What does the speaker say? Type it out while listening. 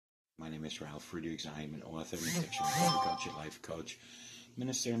My name is Ralf Friedrichs. I am an author, addiction coach, life coach,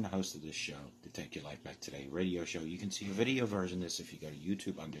 minister, and the host of this show, to Take Your Life Back Today radio show. You can see a video version of this if you go to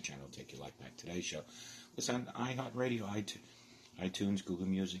YouTube under channel Take Your Life Back Today show. It's on iHeartRadio, iTunes, Google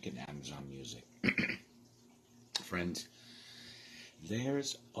Music, and Amazon Music. Friends,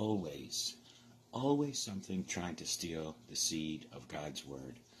 there's always something trying to steal the seed of God's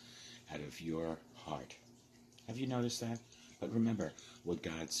word out of your heart. Have you noticed that? But remember what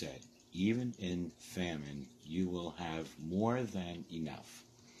God said. Even in famine, you will have more than enough.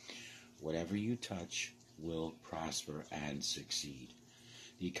 Whatever you touch will prosper and succeed.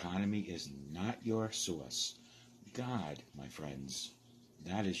 The economy is not your source. God, my friends,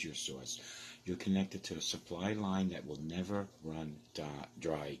 that is your source. You're connected to a supply line that will never run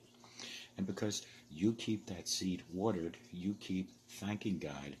dry. And because you keep that seed watered, you keep thanking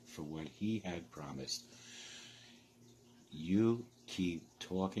God for what He had promised. You keep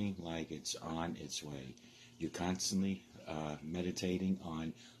talking like it's on its way. You're constantly meditating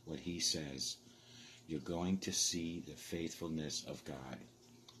on what He says. You're going to see the faithfulness of God.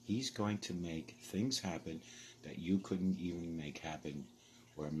 He's going to make things happen that you couldn't even make happen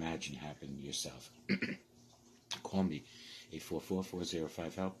or imagine happen yourself. Call me,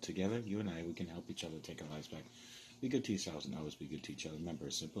 844-405-HELP. Together, you and I, we can help each other take our lives back. Be good to yourselves and always be good to each other. Remember,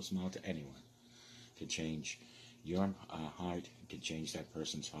 a simple smile to anyone can change your heart, can change that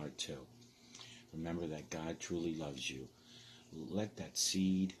person's heart too. Remember that God truly loves you. Let that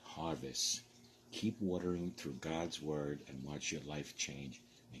seed harvest. Keep watering through God's word and watch your life change.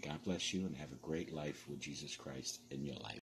 May God bless you and have a great life with Jesus Christ in your life.